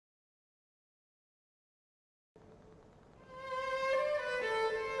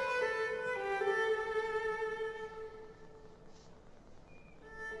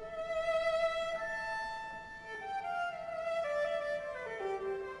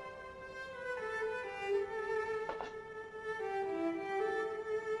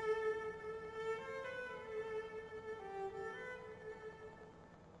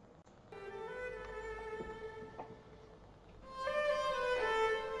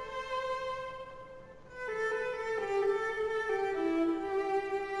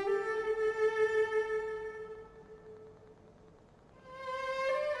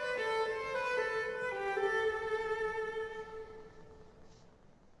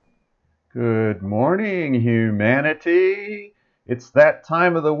Good morning, humanity. It's that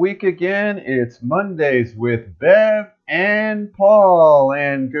time of the week again. It's Mondays with Bev and Paul.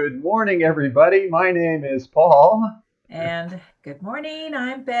 And good morning, everybody. My name is Paul. And good morning,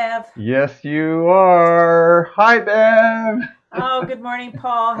 I'm Bev. Yes, you are. Hi, Bev. Oh, good morning,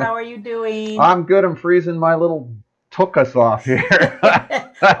 Paul. How are you doing? I'm good. I'm freezing my little took us off here.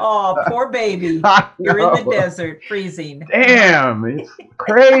 Oh, poor baby. I You're in the know. desert, freezing. Damn, it's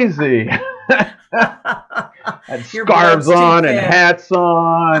crazy. Had Your scarves blood's too on and thin. hats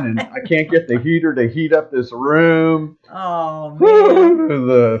on, and I can't get the heater to heat up this room. Oh, man. Whew,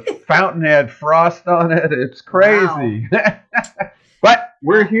 the fountain had frost on it. It's Wow. crazy. But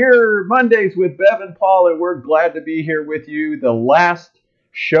we're Uh, here Mondays with Bev and Paul, and we're glad to be here with you. The last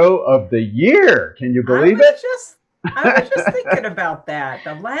show of the year. Can you I believe was it? just I was just thinking about that.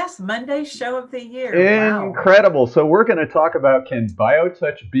 The last Monday show of the year. Wow. Incredible. So we're going to talk about, can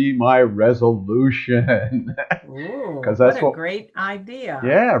BioTouch be my resolution? Ooh, Because what that's a what. great idea.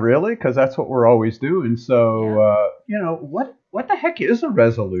 Yeah, really? Because that's what we're always doing. So, Yeah. what the heck is a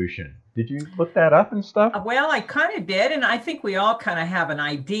resolution? Did you look that up and stuff? Well, I kind of did, and I think we all kind of have an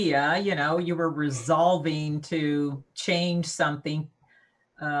idea. You were resolving to change something,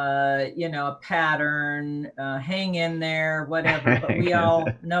 a pattern, hang in there, whatever. But we all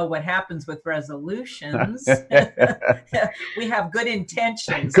know what happens with resolutions. We have good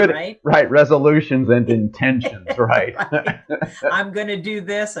intentions, Good, right? right? Resolutions and intentions, right? Right. I'm going to do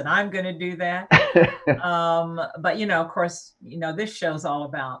this and I'm going to do that. But of course, this show's all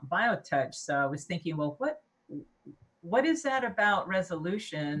about biotouch. So I was thinking, well, what is that about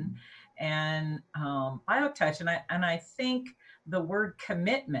resolution and biotouch? And I think the word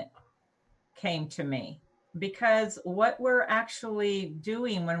commitment came to me because what we're actually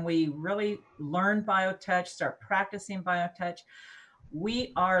doing when we really learn biotouch, start practicing biotouch,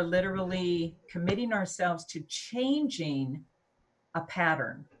 we are literally committing ourselves to changing a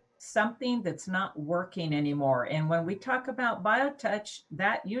pattern, something that's not working anymore. And when we talk about biotouch,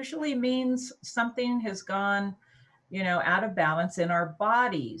 that usually means something has gone, out of balance in our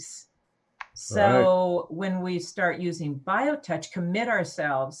bodies. Right. So when we start using biotouch, commit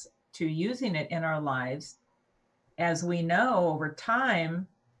ourselves to using it in our lives, as we know over time,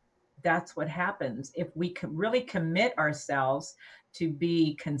 that's what happens. If we really commit ourselves to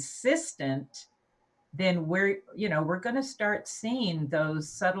be consistent, then we're going to start seeing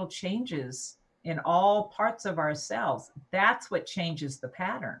those subtle changes in all parts of ourselves. That's what changes the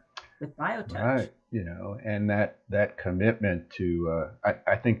pattern with biotouch. Right. And that commitment to,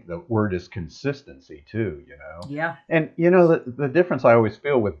 I think the word is consistency too. Yeah. And the difference I always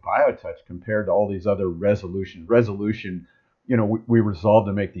feel with BioTouch compared to all these other resolution, we resolve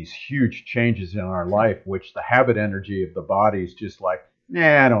to make these huge changes in our life, which the habit energy of the body is just like,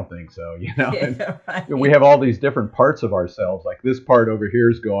 nah, I don't think so. And Yeah, we right. have all these different parts of ourselves. Like this part over here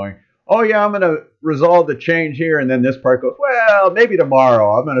is going, oh yeah, I'm gonna resolve the change here, and then this part goes, well, maybe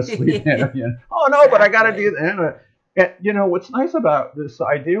tomorrow I'm gonna sleep in. Oh no, but I got to do Exactly. that. And what's nice about this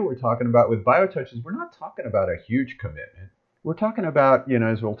idea we're talking about with BioTouch is we're not talking about a huge commitment. We're talking about,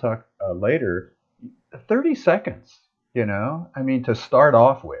 as we'll talk later, 30 seconds. I mean, to start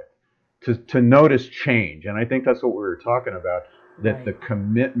off with, to notice change, and I think that's what we were talking about. That the Right.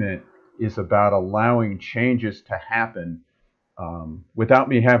 commitment is about allowing changes to happen without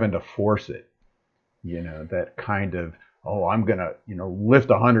me having to force it. That kind of, oh, I'm gonna lift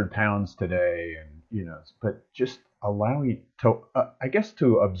 100 pounds today, and but just allowing to, I guess,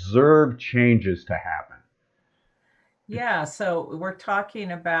 to observe changes to happen. Yeah, so we're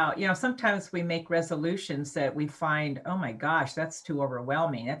talking about, sometimes we make resolutions that we find, oh my gosh, that's too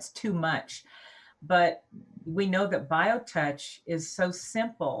overwhelming. That's too much. But we know that biotouch is so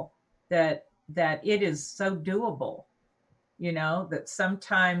simple that it is so doable, that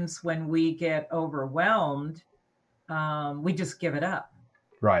sometimes when we get overwhelmed, we just give it up.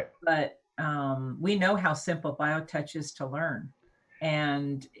 Right. But we know how simple biotouch is to learn,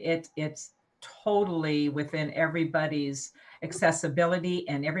 and it's totally within everybody's accessibility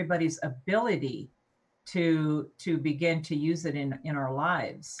and everybody's ability to begin to use it in our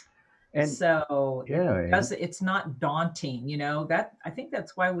lives. And So yeah, and it's not daunting, that I think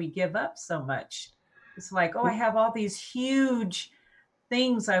that's why we give up so much. It's like, oh, I have all these huge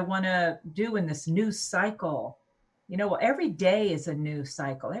things I want to do in this new cycle. Well, every day is a new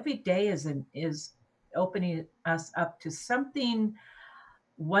cycle. Every day is opening us up to something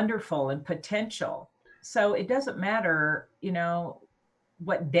wonderful and potential. So it doesn't matter,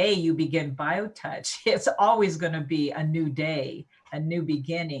 what day you begin biotouch. It's always going to be a new day, a new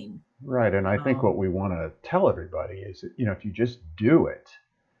beginning. right. And I think what Um, we want to tell everybody is that, if you just do it,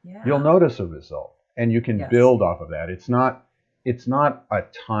 you'll Yeah. notice a result, and you can Yes. build off of that. It's not a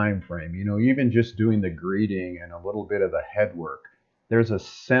time frame. Even just doing the greeting and a little bit of the head work, there's a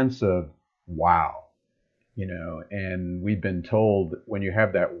sense of wow. And we've been told when you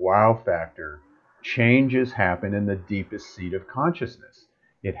have that wow factor, changes happen in the deepest seat of consciousness.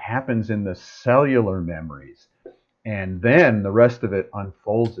 It happens in the cellular memories, and then the rest of it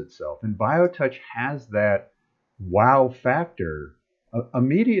unfolds itself. And BioTouch has that wow factor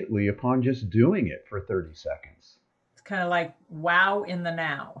immediately upon just doing it for 30 seconds. It's kind of like wow in the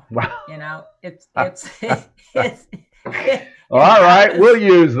now. Wow. It's All it right, we'll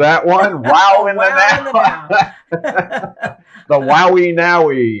happens. use that one. Wow in the Wow in the now. now. The wowie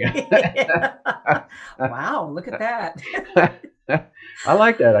nowie. Wow, look at that. I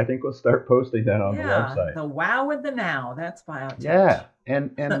like that. I think we'll start posting that on the Yeah, website. the wow in the now. That's BioTouch. Yeah,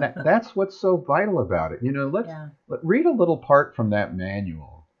 and that's what's so vital about it. Yeah, Let read a little part from that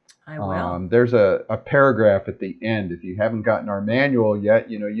manual. I will. There's a paragraph at the end. If you haven't gotten our manual yet,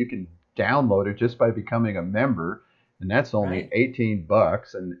 you can download it just by becoming a member, and that's only Right.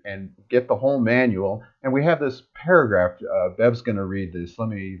 $18, and get the whole manual. And we have this paragraph. Bev's going to read this. Let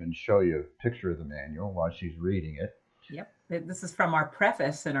me even show you a picture of the manual while she's reading it. Yep. This is from our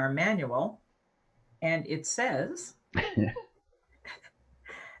preface in our manual, and it says,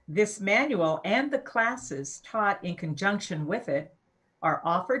 this manual and the classes taught in conjunction with it are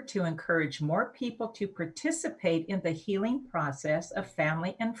offered to encourage more people to participate in the healing process of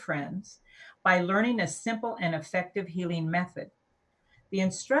family and friends by learning a simple and effective healing method. The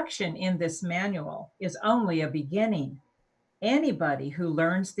instruction in this manual is only a beginning. Anybody who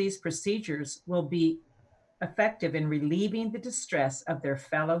learns these procedures will be effective in relieving the distress of their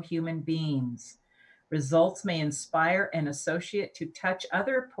fellow human beings. Results may inspire an associate to touch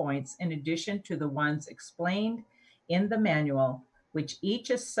other points in addition to the ones explained in the manual, which each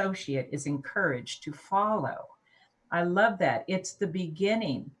associate is encouraged to follow. I love that. It's the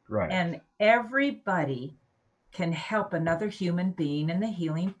beginning, Right. and everybody can help another human being in the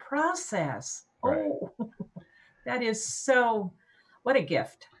healing process. Right. Oh, that is so, what a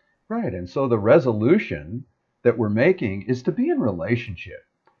gift. Right. And so the resolution that we're making is to be in relationship.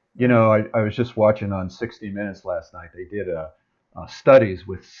 I was just watching on 60 Minutes last night. They did studies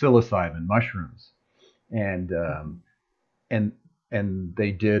with psilocybin mushrooms, and and and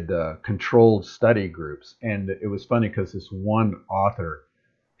they did controlled study groups. And it was funny because this one author,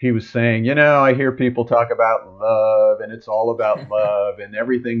 he was saying, I hear people talk about love, and it's all about love, and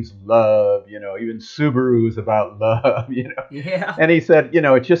everything's love. Even Subaru's about love. Yeah. And he said,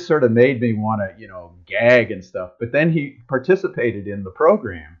 it just sort of made me want to, gag and stuff. But then he participated in the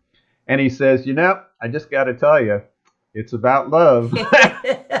program, and he says, I just got to tell you, it's about love.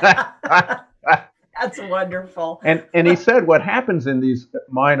 That's wonderful. And he said what happens in these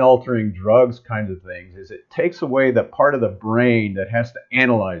mind-altering drugs kinds of things is it takes away the part of the brain that has to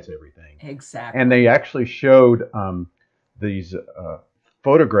analyze everything. Exactly. And they actually showed these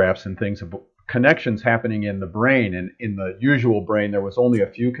photographs and things of connections happening in the brain. And in the usual brain, there was only a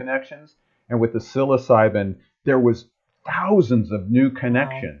few connections. And with the psilocybin, there was thousands of new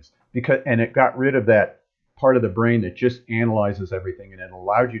connections and it got rid of that part of the brain that just analyzes everything, and it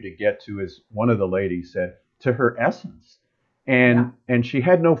allowed you to get to, as one of the ladies said, to her essence. And she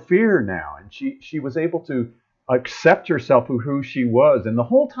had no fear now, and she was able to accept herself for who she was. And the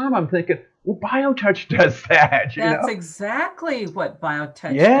whole time I'm thinking, well, BioTouch does that. That's exactly what BioTouch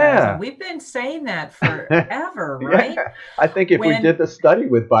does. Yeah. And we've been saying that forever, right? Yeah. I think if we did the study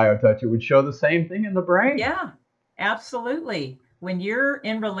with BioTouch, it would show the same thing in the brain. Yeah, absolutely. When you're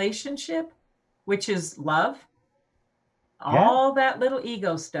in relationship, which is love, all that little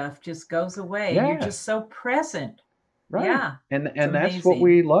ego stuff just goes away. Yeah. You're just so present. Right. Yeah. And that's amazing. what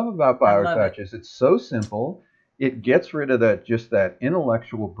we love about BioTouch it. is it's so simple. It gets rid of that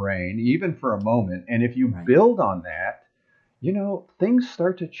intellectual brain, even for a moment. And if you build on that, things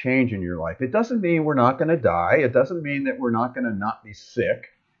start to change in your life. It doesn't mean we're not going to die. It doesn't mean that we're not going to not be sick.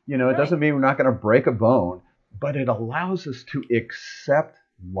 It doesn't mean we're not going to break a bone. But it allows us to accept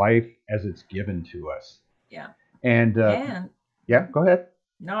life as it's given to us. Yeah. And yeah, go ahead.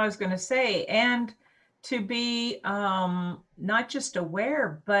 No, I was going to say, and to be not just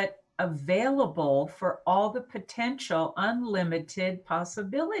aware, but available for all the potential unlimited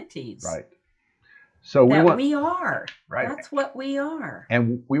possibilities. Right. So we are. Right. That's what we are.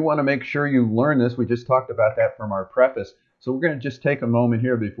 And we want to make sure you learn this. We just talked about that from our preface. So we're going to just take a moment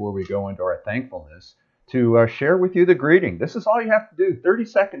here before we go into our thankfulness to share with you the greeting. This is all you have to do. 30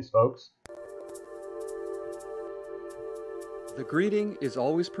 seconds, folks. The greeting is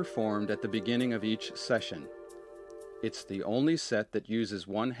always performed at the beginning of each session. It's the only set that uses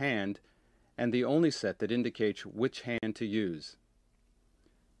one hand and the only set that indicates which hand to use.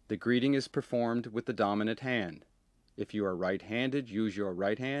 The greeting is performed with the dominant hand. If you are right-handed, use your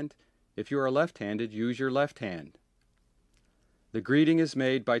right hand. If you are left-handed, use your left hand. The greeting is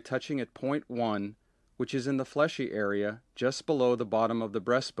made by touching at point 1, which is in the fleshy area just below the bottom of the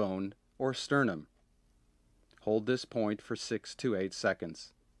breastbone or sternum. Hold this point for 6 to 8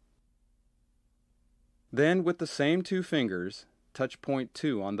 seconds. Then, with the same 2 fingers, touch point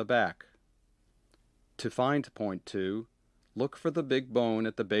 2 on the back. To find point 2, look for the big bone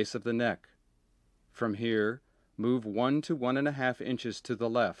at the base of the neck. From here, move 1 to 1.5 inches to the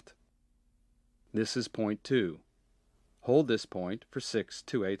left. This is point 2. Hold this point for 6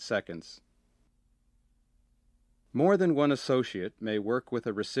 to 8 seconds. More than one associate may work with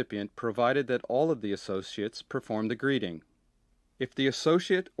a recipient provided that all of the associates perform the greeting. If the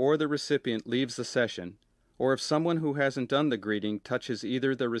associate or the recipient leaves the session, or if someone who hasn't done the greeting touches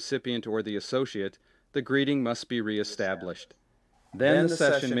either the recipient or the associate, the greeting must be reestablished. Then the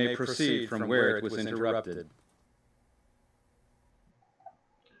session may proceed from where it was interrupted.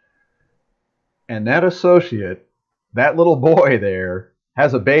 And that associate, that little boy there,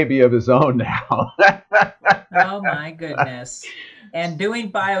 has a baby of his own now. Oh my goodness. And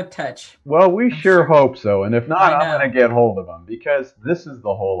doing BioTouch. Well, we sure hope so. And if not, I I'm going to get hold of him, because this is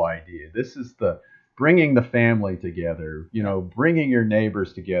the whole idea. This is the bringing the family together, you know, bringing your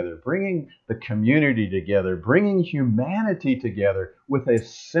neighbors together, bringing the community together, bringing humanity together with a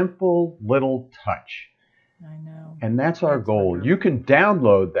simple little touch. I know. And that's our goal. Wonderful. You can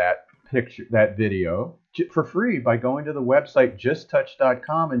download that picture, that video, for free by going to the website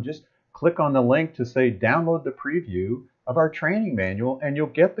justtouch.com and just click on the link to say download the preview of our training manual, and you'll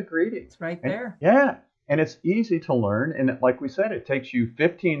get the greeting. It's right there. Yeah, and it's easy to learn, and like we said, it takes you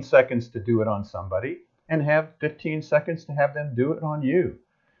 15 seconds to do it on somebody and have 15 seconds to have them do it on you.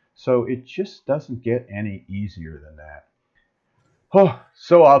 So it just doesn't get any easier than that. Oh,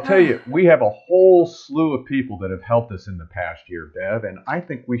 so I'll tell you, we have a whole slew of people that have helped us in the past year, Bev, and I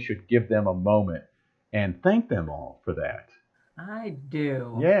think we should give them a moment and thank them all for that. I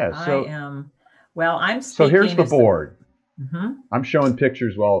do. Yeah. So I am. Well, I'm speaking. So here's the board. Mm-hmm. I'm showing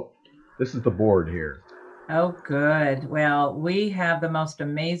pictures. Well, this is the board here. Oh, good. Well, we have the most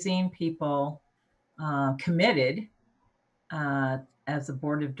amazing people committed as a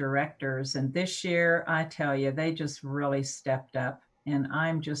board of directors. And this year, I tell you, they just really stepped up. And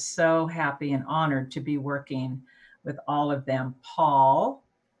I'm just so happy and honored to be working with all of them. Paul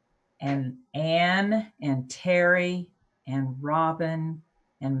and Anne and Terry and Robin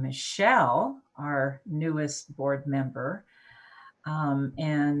and Michelle, our newest board member. You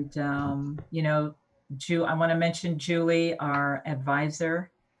know, I want to mention Julie, our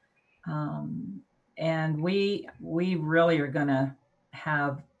advisor. And we really are going to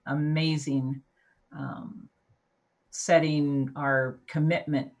have amazing setting our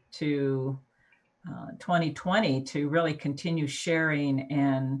commitment to 2020 to really continue sharing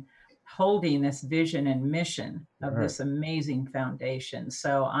and holding this vision and mission of this amazing foundation.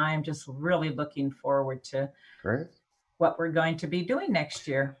 So I'm just really looking forward to what we're going to be doing next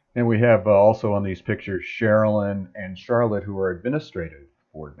year. And we have also on these pictures Sherilyn and Charlotte, who are administrative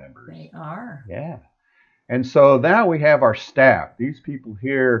board members. They are. Yeah. And so now we have our staff. These people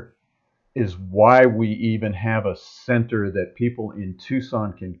here is why we even have a center that people in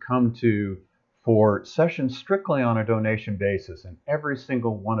Tucson can come to for sessions strictly on a donation basis. And every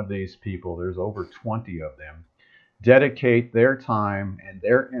single one of these people, there's over 20 of them, dedicate their time and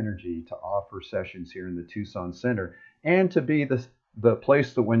their energy to offer sessions here in the Tucson Center, and to be the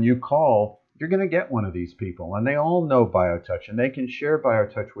place that when you call, you're going to get one of these people. And they all know BioTouch, and they can share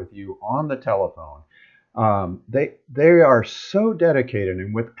BioTouch with you on the telephone. They are so dedicated,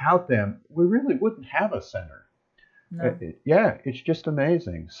 and without them, we really wouldn't have a center. No. Yeah, it's just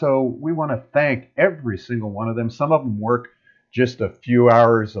amazing. So we want to thank every single one of them. Some of them work just a few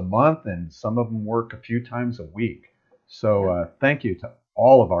hours a month, and some of them work a few times a week. So thank you to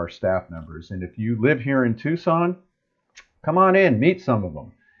all of our staff members. And if you live here in Tucson, come on in, meet some of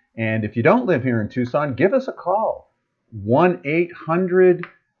them. And if you don't live here in Tucson, give us a call.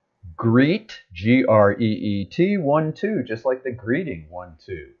 1-800-GREET, G-R-E-E-T, 12, just like the greeting, 12.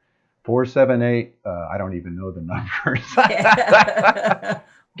 478, I don't even know the numbers.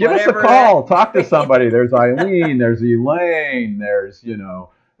 Give us a call. Talk to somebody. There's Eileen, there's Elaine, there's,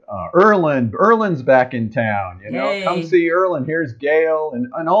 Erland. Erland's back in town. Come see Erland. Here's Gail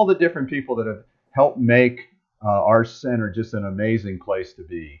and all the different people that have helped make our center just an amazing place to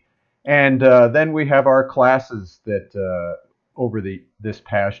be. And then we have our classes that over this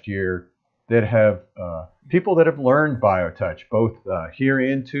past year that have people that have learned BioTouch, both here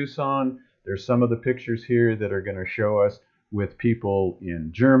in Tucson. There's some of the pictures here that are going to show us with people in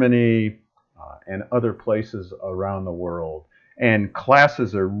Germany and other places around the world. And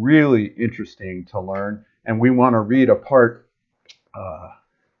classes are really interesting to learn. And we want to read a part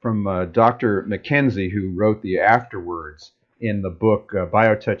from Dr. McKenzie, who wrote the afterwords in the book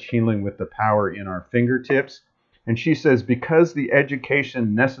BioTouch Healing with the Power in Our Fingertips. And she says, because the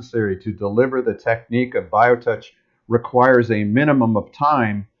education necessary to deliver the technique of BioTouch requires a minimum of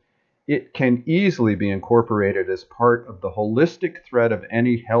time, it can easily be incorporated as part of the holistic thread of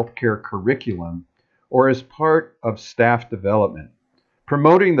any healthcare curriculum or as part of staff development.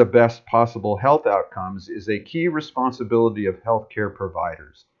 Promoting the best possible health outcomes is a key responsibility of healthcare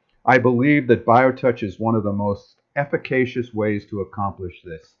providers. I believe that BioTouch is one of the most efficacious ways to accomplish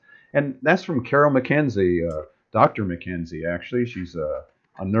this. And that's from Carol McKenzie, Dr. McKenzie, actually. She's a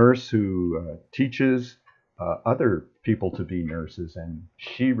nurse who teaches other people to be nurses, and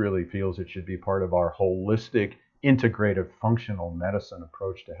she really feels it should be part of our holistic, integrative, functional medicine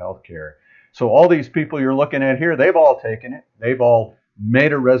approach to healthcare. So all these people you're looking at here, they've all taken it. They've all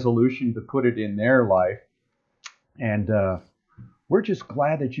made a resolution to put it in their life. And we're just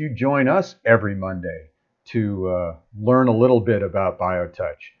glad that you join us every Monday to learn a little bit about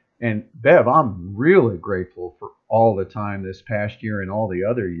BioTouch. And Bev, I'm really grateful for all the time this past year and all the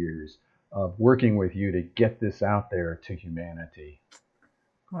other years of working with you to get this out there to humanity.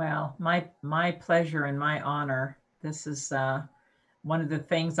 Well, my pleasure and my honor. This is one of the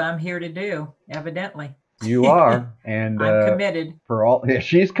things I'm here to do, evidently. You are. And I'm committed. For all, yeah,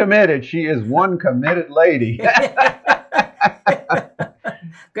 she's committed. She is one committed lady.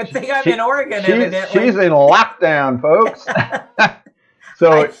 Good thing I'm in Oregon, evidently. She's in lockdown, folks.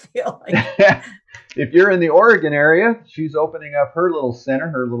 So I feel like if you're in the Oregon area, she's opening up her little center,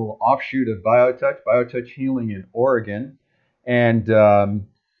 her little offshoot of BioTouch Healing in Oregon. And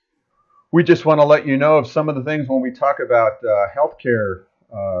we just want to let you know of some of the things when we talk about healthcare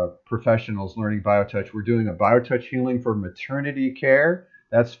professionals learning BioTouch. We're doing a BioTouch Healing for maternity care.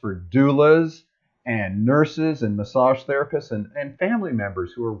 That's for doulas and nurses and massage therapists and family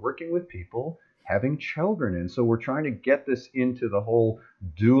members who are working with people having children. And so we're trying to get this into the whole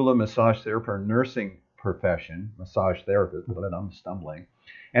doula, massage therapist, or nursing profession, massage therapist, but I'm stumbling.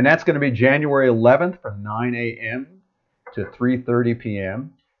 And that's going to be January 11th from 9 a.m. to 3:30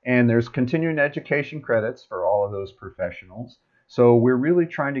 p.m. And there's continuing education credits for all of those professionals. So we're really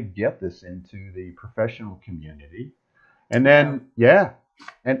trying to get this into the professional community. And then, yeah.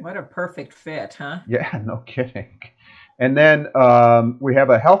 And what a perfect fit, huh? Yeah, no kidding. And then we have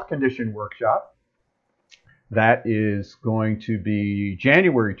a health condition workshop. That is going to be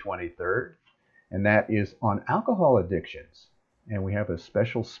January 23rd, and that is on alcohol addictions. And we have a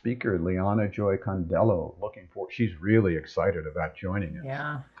special speaker, Liana Joy Condello, she's really excited about joining us.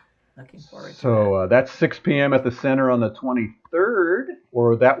 Yeah, looking forward to So that's 6 p.m. at the center on the 23rd,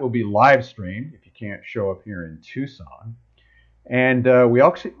 or that will be live streamed if you can't show up here in Tucson. And we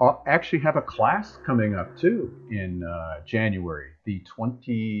actually have a class coming up, too, in January, the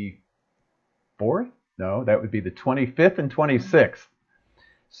 24th? No, that would be the 25th and 26th.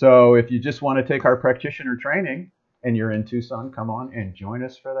 So if you just want to take our practitioner training and you're in Tucson, come on and join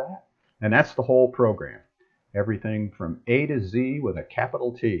us for that. And that's the whole program. Everything from A to Z with a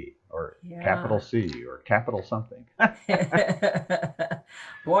capital T or capital C or capital something.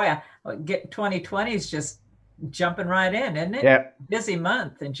 Boy, 2020 is just jumping right in, isn't it? Yeah. Busy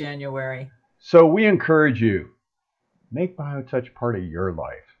month in January. So we encourage you, make BioTouch part of your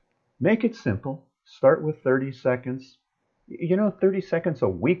life. Make it simple. Start with 30 seconds. 30 seconds a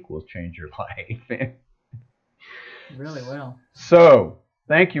week will change your life. It really will. So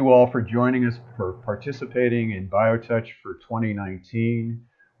thank you all for joining us, for participating in BioTouch for 2019.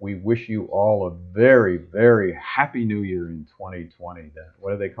 We wish you all a very, very happy new year in 2020.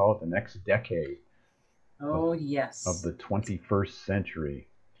 What do they call it? The next decade. Oh, yes. Of the 21st century.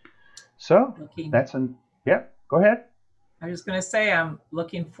 So go ahead. I was going to say, I'm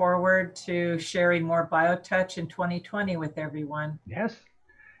looking forward to sharing more BioTouch in 2020 with everyone. Yes.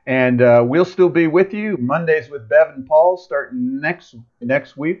 And we'll still be with you. Mondays with Bev and Paul starting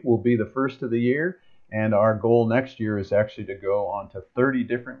next week will be the first of the year. And our goal next year is actually to go on to 30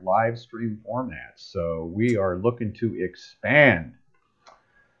 different live stream formats. So we are looking to expand.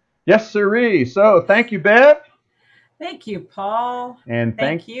 Yes, sirree. So thank you, Bev. Thank you, Paul. And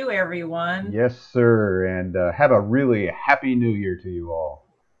thank you, everyone. Yes, sir. And have a really happy new year to you all.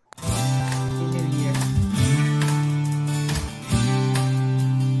 Happy New Year.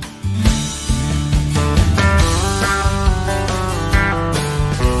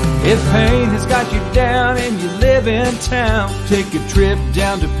 If pain has got you down and you live in town, take a trip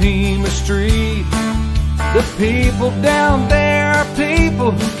down to Pima Street. The people down there are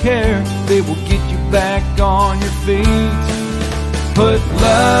people who care. They will get you back on your feet. Put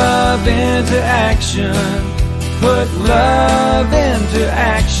love into action. Put love into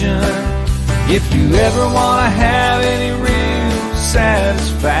action. If you ever want to have any real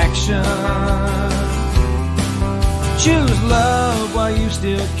satisfaction, choose love while you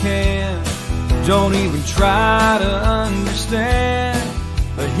still can. Don't even try to understand.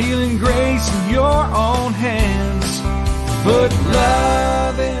 A healing grace in your own hands. Put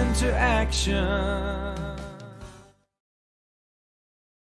love into action.